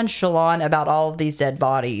very nonchalant about all of these dead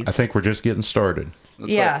bodies. I think we're just getting started. It's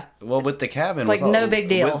Yeah. like- well, with the cabin, It's like with no big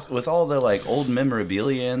deal. With all the like old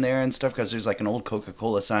memorabilia in there and stuff, because there's like an old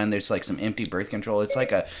Coca-Cola sign. There's like some empty birth control. It's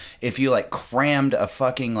like if you like crammed a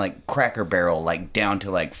fucking like Cracker Barrel like down to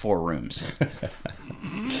like 4 rooms.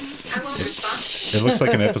 It looks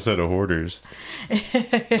like an episode of Hoarders.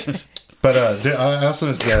 But I also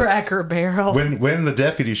noticed that Cracker Barrel. when the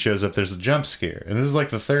deputy shows up, there's a jump scare. And this is like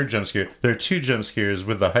the third jump scare. There are 2 jump scares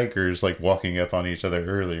with the hikers like walking up on each other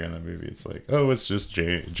earlier in the movie. It's like, oh, it's just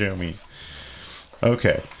Jamie.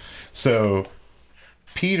 Okay. So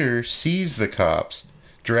Peter sees the cops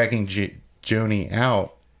dragging Joni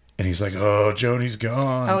out, and he's like, oh, Joni's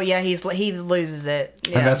gone. Oh yeah, he loses it.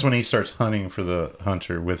 Yeah. And that's when he starts hunting for the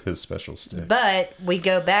hunter with his special stick. But we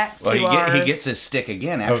go back to Well, he gets his stick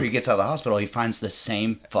again after he gets out of the hospital. He finds the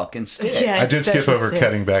same fucking stick. Yeah, I did skip special over stick.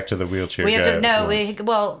 cutting back to the wheelchair We have guy to no,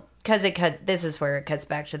 once. because this is where it cuts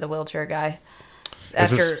back to the wheelchair guy.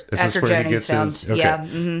 Is After this where he Joni's gets found, his? Okay. yeah.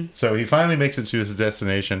 Mm-hmm. So he finally makes it to his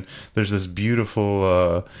destination. There's this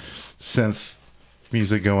beautiful synth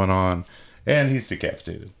music going on, and he's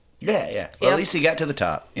decapitated. Yeah. Well, Yep. at least he got to the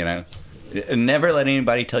top, you know. Never let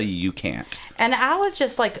anybody tell you can't. And I was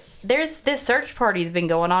just like, "There's this search party's been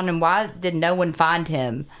going on, and why did no one find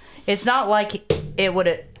him?" It's not like it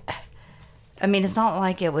would. I mean, it's not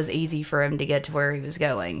like it was easy for him to get to where he was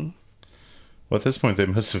going. Well, at this point, they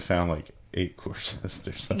must have found like 8 corpses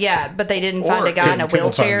or something. Yeah, but they didn't find Or a guy in a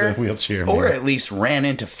Couldn't find wheelchair. a wheelchair. Or man. at least ran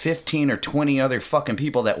into 15 or 20 other fucking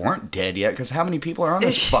people that weren't dead yet, because how many people are on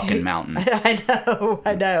this fucking mountain?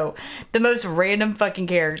 I know. The most random fucking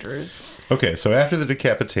characters. Okay, so after the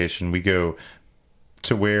decapitation, we go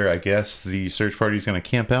to where I guess the search party is going to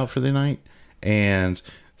camp out for the night, and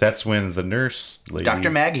that's when the nurse lady, Dr.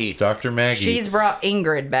 Maggie. She's brought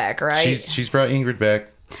Ingrid back, right? she's brought Ingrid back,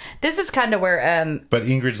 This is kind of where, but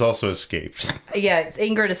Ingrid's also escaped.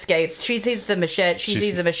 Ingrid escapes. She sees the machete. She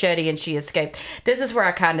sees the machete and she escapes. This is where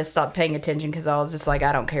I kind of stopped paying attention because I was just like,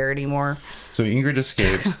 I don't care anymore. So Ingrid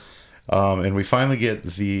escapes, and we finally get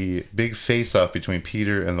the big face-off between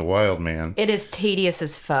Peter and the wild man. It is tedious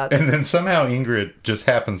as fuck. And then somehow Ingrid just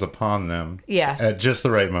happens upon them Yeah. at just the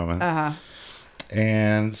right moment. Uh-huh.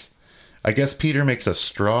 And I guess Peter makes a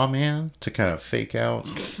straw man to kind of fake out.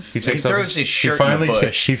 He throws his shirt in the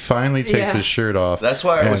bush. He finally takes Yeah. his shirt off. That's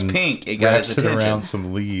why it was and pink. It got his wraps it attention. around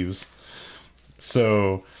some leaves.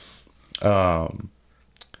 So, the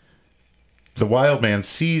wild man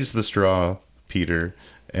sees the straw Peter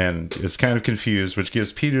and is kind of confused, which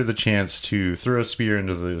gives Peter the chance to throw a spear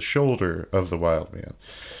into the shoulder of the wild man.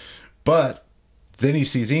 But then he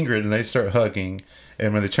sees Ingrid and they start hugging.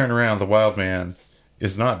 And when they turn around, the wild man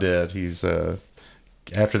is not dead. He's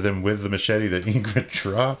after them with the machete that Ingrid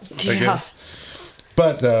dropped, I Yeah. guess.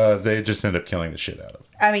 But they just end up killing the shit out of him.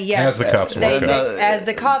 I mean, yeah. As the cops walk up. As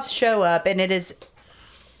the cops show up, and it is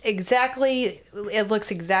exactly, it looks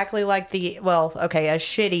exactly like a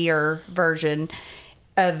shittier version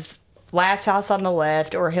of Last House on the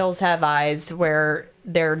Left or Hills Have Eyes, where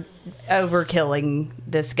they're overkilling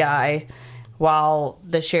this guy while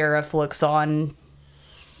the sheriff looks on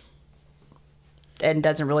and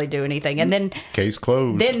doesn't really do anything. And then Case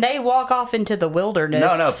closed. Then they walk off into the wilderness.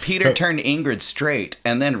 No. Peter turned Ingrid straight,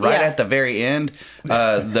 and then right Yeah. at the very end,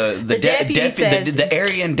 the deputy says- the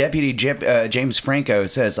Aryan deputy James Franco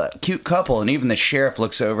says, "Cute couple," and even the sheriff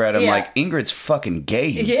looks over at him Yeah. like, "Ingrid's fucking gay,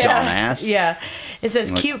 you dumbass." Yeah. It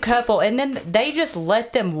says cute couple, and then they just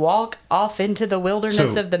let them walk off into the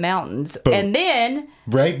wilderness So- of the mountains. but- And then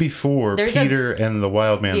Right before There's Peter and the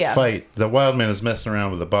wild man Yeah. fight, the wild man is messing around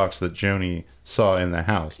with the box that Joni saw in the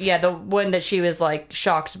house. yeah, the one that she was like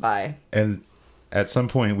shocked by. And at some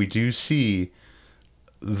point, we do see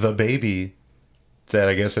the baby that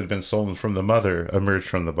I guess had been stolen from the mother emerge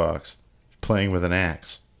from the box, playing with an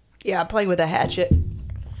axe. Yeah, playing with a hatchet.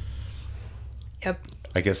 Yep.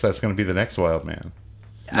 I guess that's going to be the next wild man.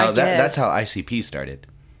 No, I guess. that's how ICP started.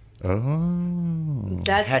 Oh.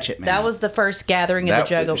 Hatchet Man. That was the first gathering of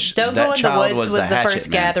the That- Juggalos. Don't that Go in the child Woods was was the the Hatchet first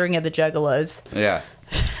Man. gathering of the Juggalos. Yeah.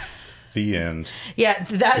 The end. Yeah,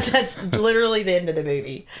 that's literally the end of the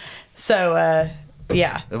movie. So,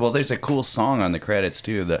 yeah. Well, there's a cool song on the credits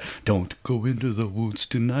too. The "Don't go into the woods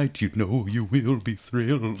tonight, you know you will be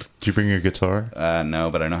thrilled." Did you bring your guitar?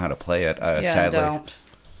 No, but I know how to play it. Yeah, Sadly, don't.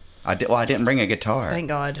 I didn't bring a guitar. Thank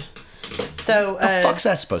God. So, What the fuck's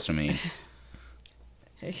that supposed to mean?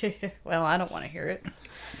 well, I don't want to hear it.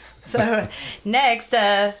 So, next,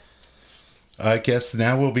 I guess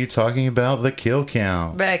now we'll be talking about the kill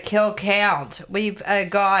count. kill count. We've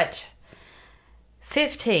got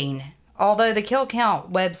 15. Although the kill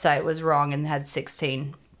count website was wrong and had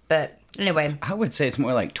 16. But anyway, I would say it's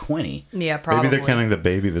more like 20. yeah, probably. Maybe they're counting the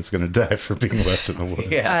baby that's going to die for being left in the woods.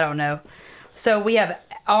 Yeah. I don't know. So we have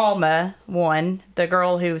Alma, one, the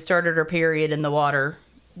girl who started her period in the water,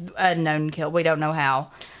 unknown kill. We don't know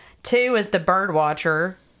how. 2 is the bird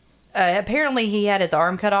watcher. Apparently he had his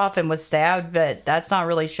arm cut off and was stabbed, but that's not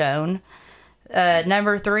really shown.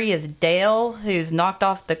 Number 3 is Dale, who's knocked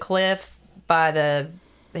off the cliff by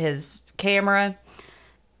his camera.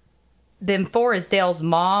 Then 4 is Dale's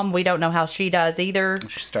mom. We don't know how she does either.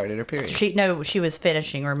 She started her period. She was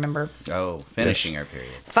finishing, remember? Oh, finishing her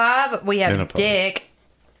period. 5, we have Menopause. Dick.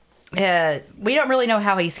 We don't really know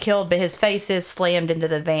how he's killed, but his face is slammed into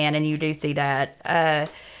the van, and you do see that.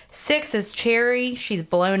 6 is Cherry. She's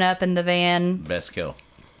blown up in the van. Best kill.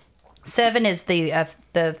 7 is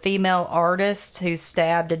the female artist who's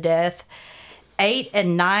stabbed to death. 8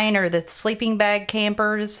 and 9 are the sleeping bag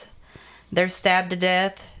campers. They're stabbed to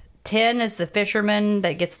death. 10 is the fisherman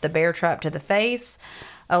that gets the bear trap to the face.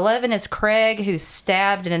 11 is Craig, who's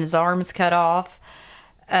stabbed and his arms cut off.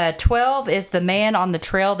 12 is the man on the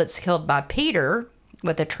trail that's killed by Peter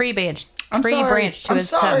with a tree branch to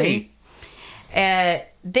his tummy.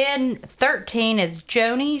 Then 13 is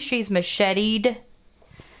Joni. She's macheted.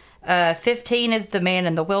 15 is the man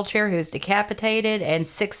in the wheelchair who's decapitated. And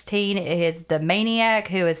 16 is the maniac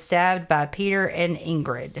who is stabbed by Peter and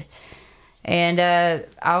Ingrid. And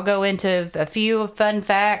I'll go into a few fun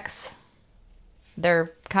facts.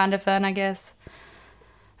 They're kind of fun, I guess.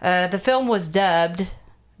 The film was dubbed,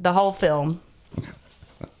 the whole film,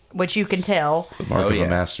 which you can tell. The mark Oh, of yeah. a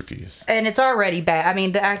masterpiece. And it's already bad. I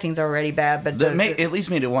mean, the acting's already bad, but It leads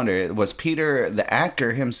me to wonder, was Peter, the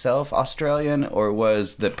actor himself, Australian, or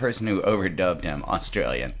was the person who overdubbed him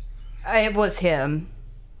Australian? it was him.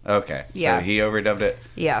 Okay, Yeah. so he overdubbed it.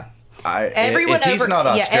 Yeah. If he's not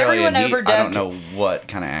Australian, everyone I don't overdubbed- know what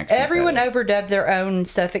kind of accent. Everyone that is. overdubbed their own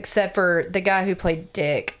stuff except for the guy who played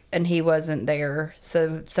Dick, and he wasn't there.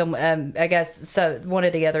 So I guess one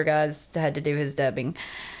of the other guys had to do his dubbing.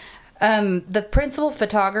 The principal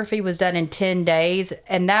photography was done in 10 days,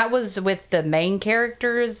 and that was with the main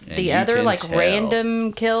characters. And The you other can tell.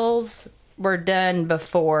 random kills were done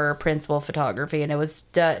before principal photography, and it was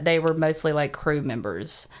they were mostly crew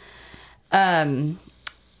members.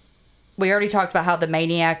 we already talked about how the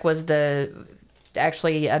maniac was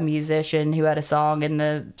actually a musician who had a song in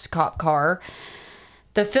the cop car.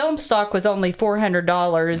 The film stock was only $400.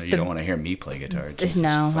 No, you don't want to hear me play guitar. Jesus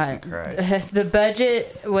fucking Christ. The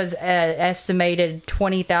budget was estimated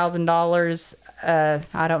 $20,000.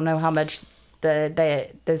 I don't know how much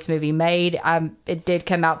this movie made. It did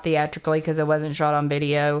come out theatrically because it wasn't shot on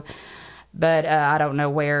video, but I don't know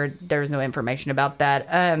where. There's no information about that.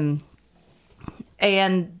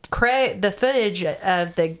 And Craig, the footage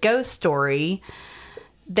of the ghost story.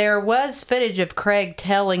 There was footage of Craig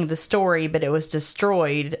telling the story, but it was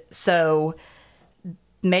destroyed. So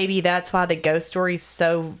maybe that's why the ghost story's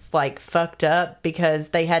so like fucked up, because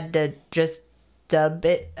they had to just dub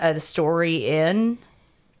the story in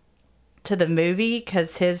to the movie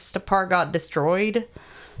because his part got destroyed.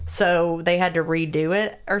 So they had to redo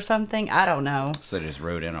it or something. I don't know. So they just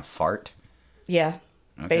wrote in a fart? Yeah,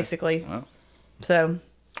 Okay. basically. Well, So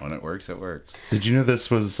when it works, it works. Did you know this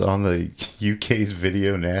was on the UK's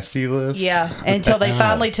video nasty list? yeah, until they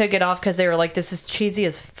finally took it off because they were like, "This is cheesy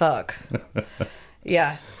as fuck."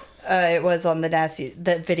 Yeah, it was on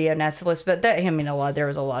the video nasty list, but there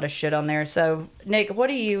was a lot of shit on there. So Nick, how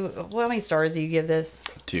many stars do you give this?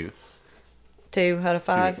 2. 2 out of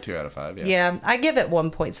 5. 2 out of 5. Yeah. Yeah, I give it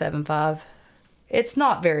 1.75. It's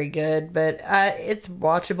not very good, but it's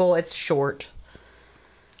watchable. It's short.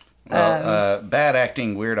 Well, bad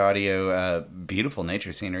acting, weird audio, beautiful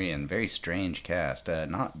nature scenery, and very strange cast.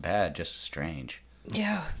 Not bad, just strange.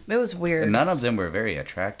 Yeah, it was weird. None of them were very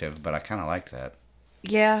attractive, but I kind of liked that.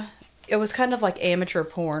 Yeah, it was kind of like amateur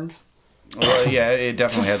porn. Well, yeah, it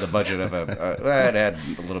definitely had the budget of it had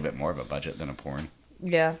a little bit more of a budget than a porn.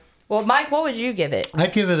 Yeah. Well, Mike, what would you give it?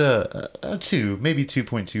 I'd give it a 2, maybe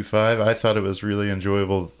 2.25. I thought it was really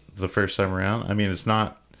enjoyable the first time around. I mean, it's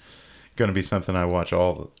not going to be something I watch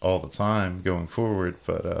all the time going forward,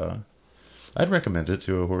 but I'd recommend it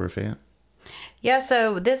to a horror fan. Yeah,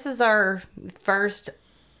 so this is our first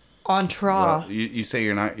entree. Well, you say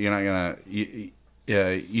you're not gonna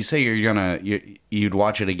you say you'd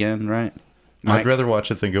watch it again, right? Mike? I'd rather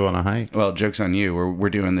watch it than go on a hike. Well, joke's on you.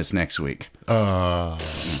 We're doing this next week. Oh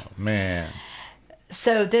man.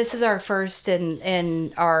 So this is our first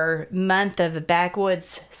in our month of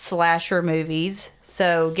backwoods slasher movies.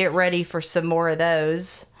 So get ready for some more of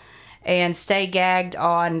those. And stay gagged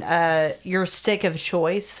on your stick of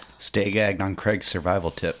choice. Stay gagged on Craig's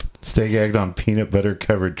survival tip. Stay gagged on peanut butter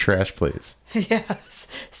covered trash plates. Yes.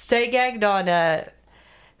 Stay gagged on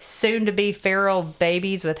soon-to-be feral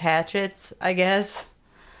babies with hatchets, I guess.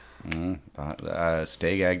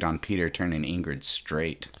 Stay gagged on Peter turning Ingrid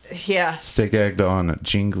straight. Yeah. Stay gagged on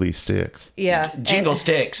jingly sticks. Yeah. Jingle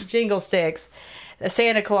sticks. Jingle sticks. A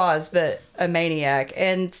Santa Claus, but a maniac.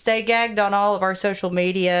 And stay gagged on all of our social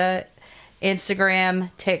media,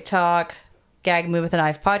 Instagram, TikTok, Gag Me With a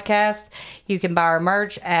Knife Podcast. You can buy our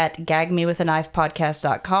merch at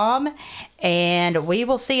gagmewithanifepodcast.com. And we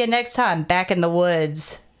will see you next time back in the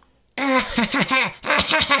woods.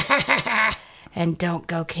 And don't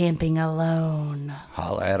go camping alone.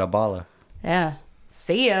 Holla at a balla. Yeah.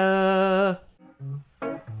 See ya.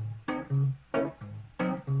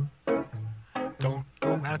 Don't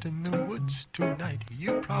go out in the woods tonight,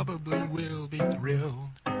 you probably will be thrilled.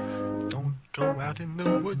 Don't go out in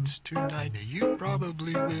the woods tonight, you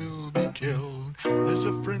probably will be killed. There's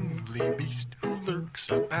a friendly beast who lurks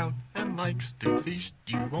about and likes to feast.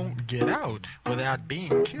 You won't get out without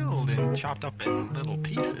being killed and chopped up in little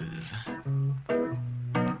pieces.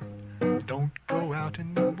 Don't go out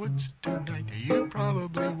in the woods tonight, you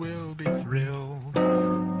probably will be thrilled.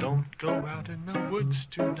 Don't go out in the woods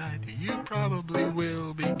tonight, you probably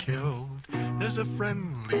will be killed. There's a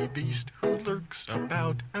friendly beast who lurks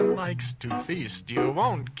about and likes to feast. You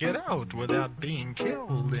won't get out without being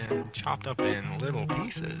killed and chopped up in little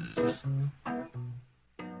pieces.